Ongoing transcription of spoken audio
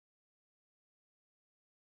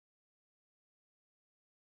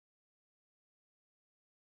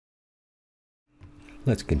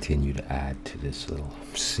Let's continue to add to this little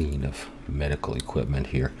scene of medical equipment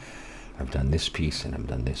here. I've done this piece and I've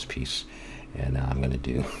done this piece, and now I'm going to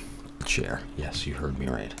do a chair. Yes, you heard me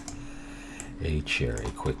right. A chair, a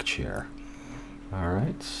quick chair.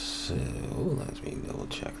 Alright, so let me double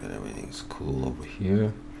check that everything's cool over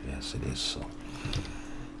here. Yes, it is. So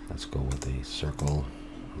let's go with a circle.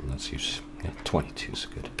 Let's use 22 is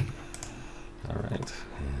good. Alright,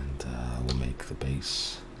 and we'll make the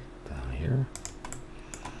base down here.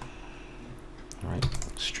 Alright,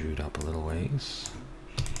 extrude up a little ways,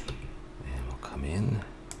 and we'll come in,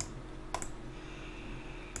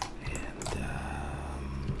 and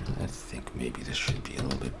I think maybe this should be a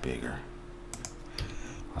little bit bigger.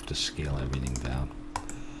 I'll have to scale everything down.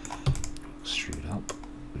 Extrude up.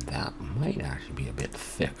 That might actually be a bit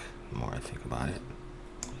thick, the more I think about it.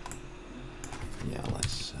 Yeah,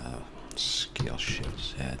 let's scale shift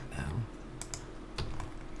Z now.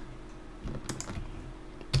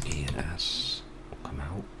 E and S will come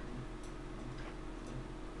out.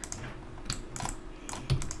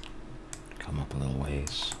 Come up a little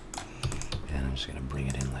ways. And I'm just going to bring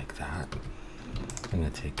it in like that. I'm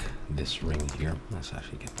going to take this ring here. Let's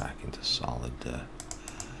actually get back into solid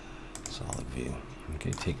view.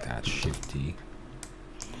 Okay, take that, Shift D,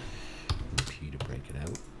 P to break it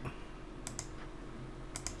out.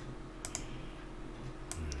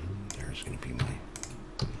 There's going to be my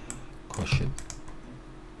cushion.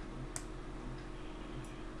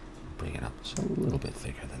 Bring it up just a little bit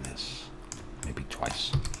thicker than this, maybe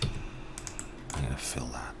twice. I'm going to fill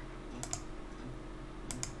that.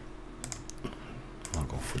 I'll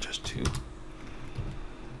go for just 2.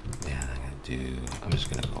 And I'm just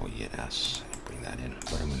going to go E and S and bring that in,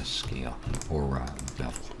 but I'm going to scale or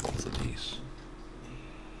bevel both of these.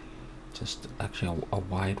 Just actually a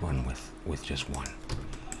wide one with just one,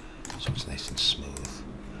 so it's nice and smooth.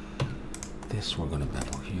 This we're going to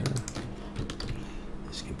bevel here.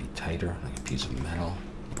 This can be tighter, like a piece of metal.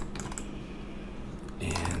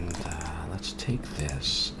 And let's take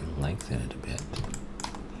this and lengthen it a bit.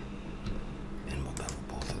 And we'll bevel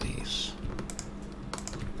both of these.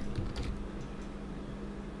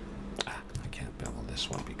 I can't bevel this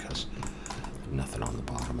one because there's nothing on the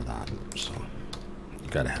bottom of that. So you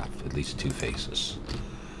gotta have at least 2 faces.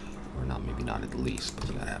 Or not, maybe not at least, but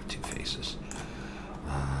you gotta have 2 faces.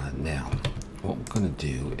 Now, what we're going to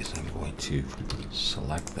do is I'm going to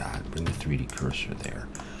select that, bring the 3D cursor there,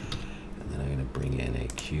 and then I'm going to bring in a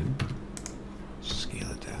cube,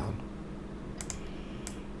 scale it down,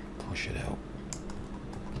 push it out,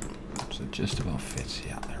 so it just about fits.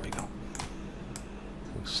 Yeah, there we go.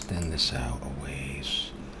 Extend this out a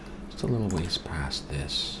ways, just a little ways past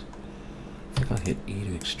this. I think I'll hit E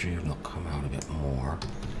to extrude and it'll come out a bit more.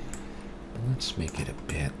 But let's make it a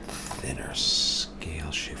bit thinner.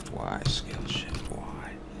 Scale Shift Y, Scale Shift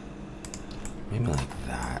Y. Maybe like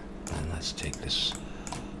that. And let's take this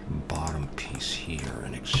bottom piece here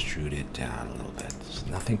and extrude it down a little bit. It's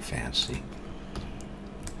nothing fancy.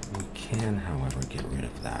 We can, however, get rid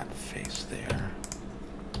of that face there.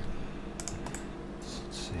 Let's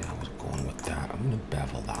see, I was going with that. I'm going to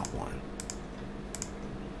bevel that one.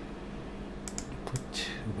 Put 2,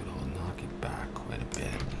 but I'll knock it back quite a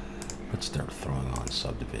bit. Let's start throwing on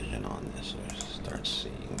subdivision on this, or start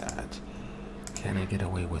seeing that. Can I get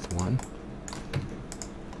away with 1?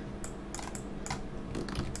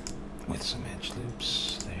 With some edge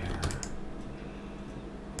loops there,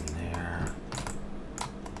 and there.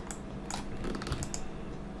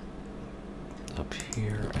 Up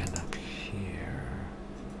here and up here.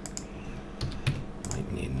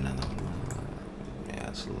 Might need another one. Yeah,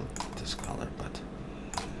 it's a little discolored, but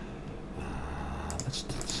let's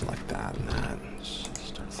select that and that and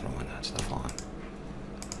start throwing that stuff on.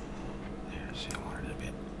 There, see, I wanted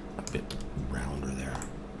it a bit rounder there.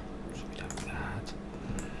 So we have that.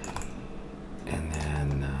 And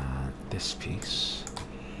then this piece.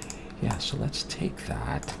 Yeah, so let's take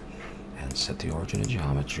that and set the origin of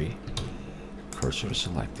geometry. Cursor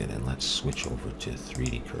selected, and let's switch over to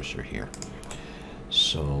 3D cursor here.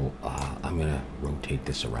 So I'm going to rotate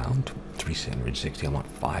this around 360. I want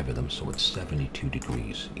 5 of them, so it's 72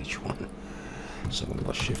 degrees each one. So I'm going to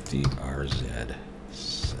go Shift D, RZ,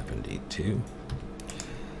 72.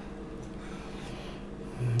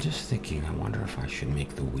 I'm just thinking, I wonder if I should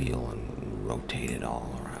make the wheel and rotate it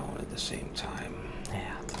all around at the same time.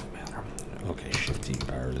 Yeah, it doesn't matter. Okay, Shift D,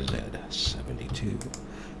 RZ, 72.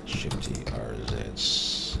 Shift D, RZ,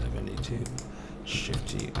 72.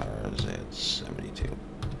 Shift D, RZ, 72.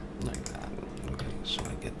 Like that. Okay, so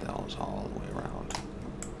I get those all the way around.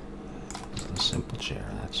 It's a simple chair,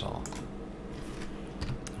 that's all.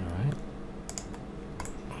 Alright.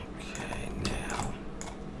 Okay, now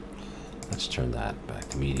let's turn that back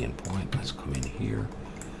to median point. Let's come in here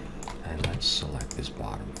and let's select this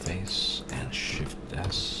bottom face and Shift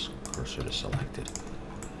S, cursor to selected.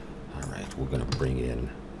 All right, we're going to bring in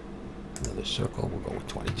another circle. We'll go with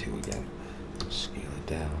 22 again. Scale it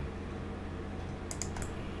down.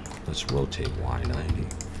 Let's rotate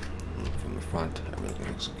Y90 from the front. Everything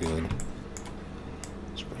looks good.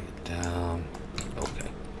 Let's bring it down. Okay.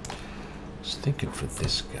 I was thinking for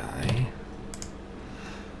this guy,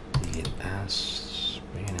 median S,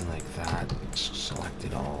 bring it in like that. Select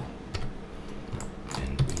it all.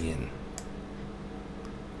 And Ian,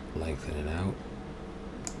 lengthen it out.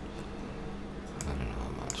 I don't know how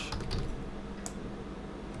much.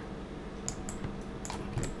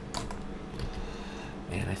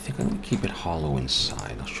 And I think I'm going to keep it hollow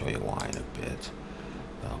inside. I'll show you why in a bit.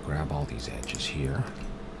 I'll grab all these edges here.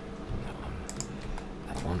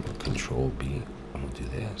 That one, Control B, and we'll do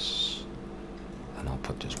this. And I'll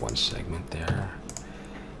put just one segment there.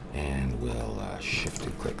 And we'll shift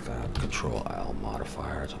and click that. Control L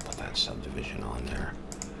modifiers. I'll put that subdivision on there.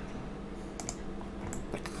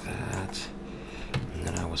 Like that. And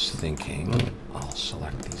then I was thinking, I'll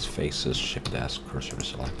select these faces, Shift S, cursor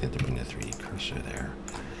selected to bring the 3D cursor there.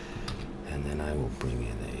 And then I will bring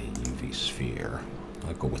in a UV sphere.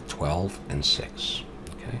 I'll go with 12 and 6.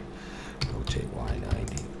 Okay. Rotate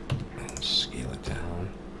Y90 and scale it down.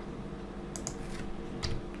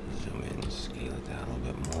 Zoom in, scale it down a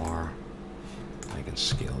little bit more. I can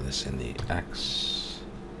scale this in the X.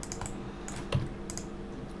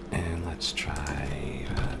 And let's try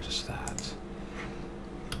just that.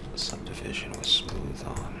 Subdivision with smooth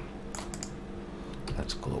on.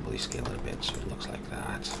 Let's globally scale it a bit so it looks like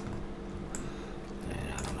that.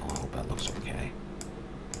 And I don't know, I hope that looks okay.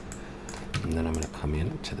 And then I'm going to come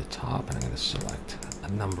in to the top and I'm going to select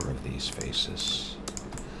a number of these faces.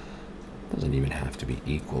 Doesn't even have to be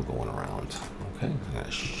equal going around. Okay, I'm going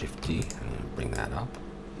to Shift D and bring that up.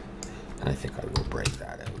 And I think I will break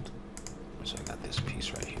that out. So I got this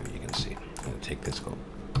piece right here, you can see. I'm going to take this, go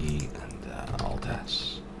E and Alt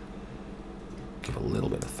S. Give a little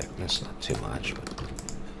bit of thickness, not too much, but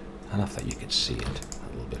enough that you can see it a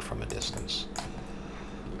little bit from a distance.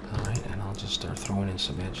 Alright, and I'll just start throwing in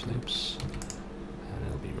some edge loops. And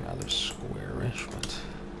it'll be rather squarish, but...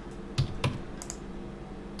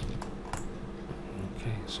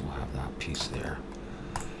 Okay, so we'll have that piece there.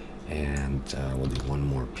 And we'll do one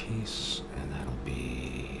more piece, and that'll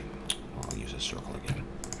be... Well, I'll use a circle again.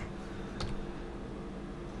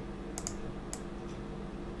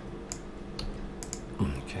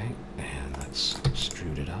 Okay, and let's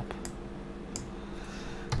extrude it up.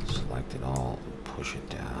 Select it all, push it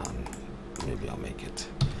down. Maybe I'll make it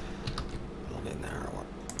a little bit narrower.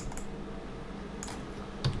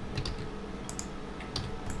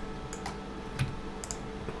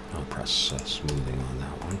 I'll press smoothing on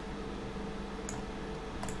that one.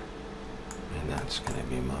 And that's going to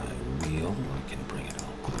be my wheel. I can bring it a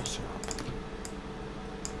little closer up.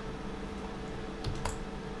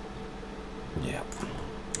 Yep,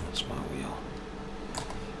 that's my wheel.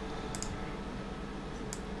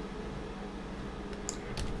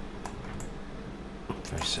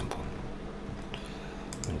 Very simple.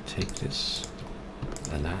 I'm going to take this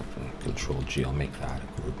and that and Control G. I'll make that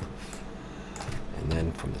a group. And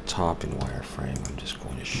then from the top in wireframe, I'm just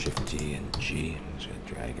going to Shift D and G. I'm just going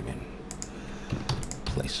to drag them in.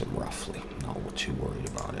 Place them roughly. Not too worried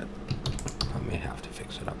about it. I may have to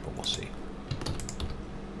fix it up, but we'll see.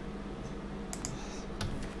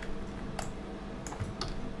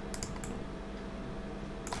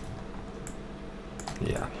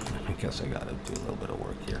 Yeah, I guess I gotta do a little bit of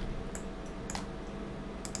work here.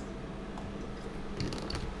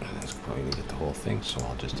 And that's probably gonna get the whole thing, so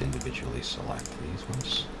I'll just individually select these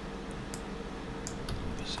ones.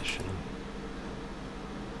 Position them.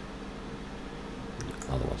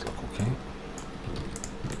 Other ones look okay.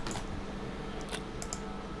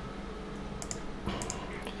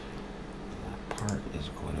 That part is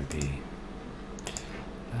going to be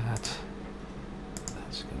that.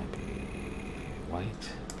 That's going to be white.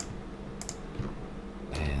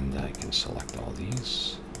 And I can select all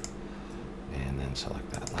these. And then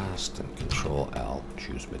select that last and Control L,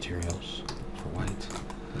 choose materials for white.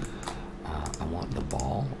 I want the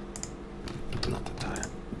ball, not the tire,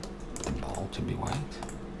 the ball to be white.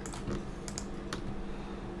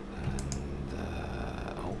 And,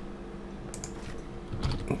 oh,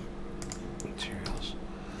 materials.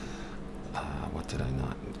 What did I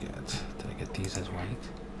not get? Did I get these as white?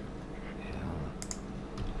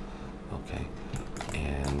 Yeah. Okay.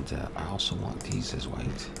 And I also want these as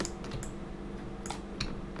white.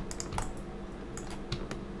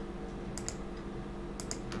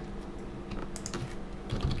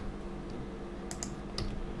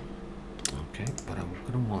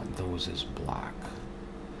 those as black.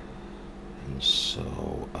 And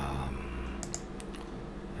so,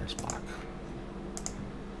 there's black.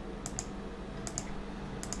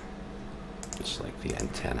 It's like the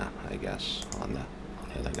antenna, I guess, on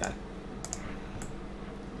the other guy.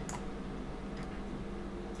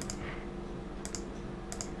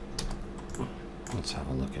 Let's have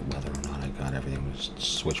a look at whether or not I got everything. Just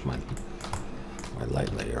switch my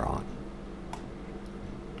light layer on.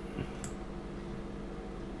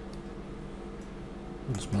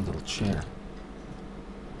 There's my little chair.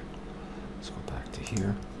 Let's go back to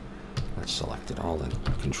here. Let's select it all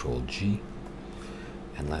and Control G.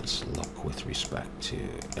 And let's look with respect to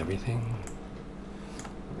everything.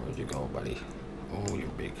 Where'd you go, buddy? Oh, you're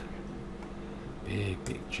big.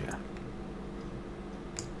 Big chair.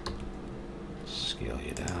 Scale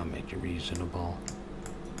you down, make you reasonable.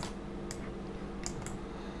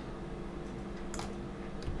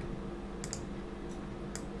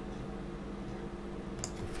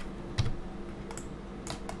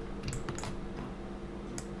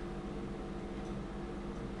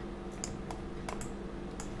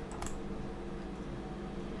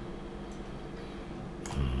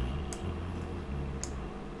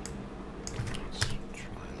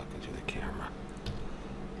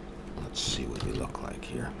 Let's see what we look like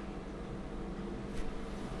here.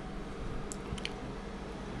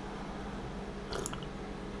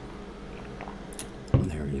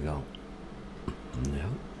 There you go. Yeah.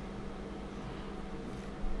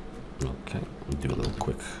 Okay. We'll do a little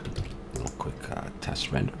quick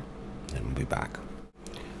test render, and we'll be back.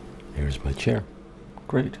 Here's my chair.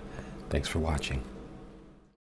 Great. Thanks for watching.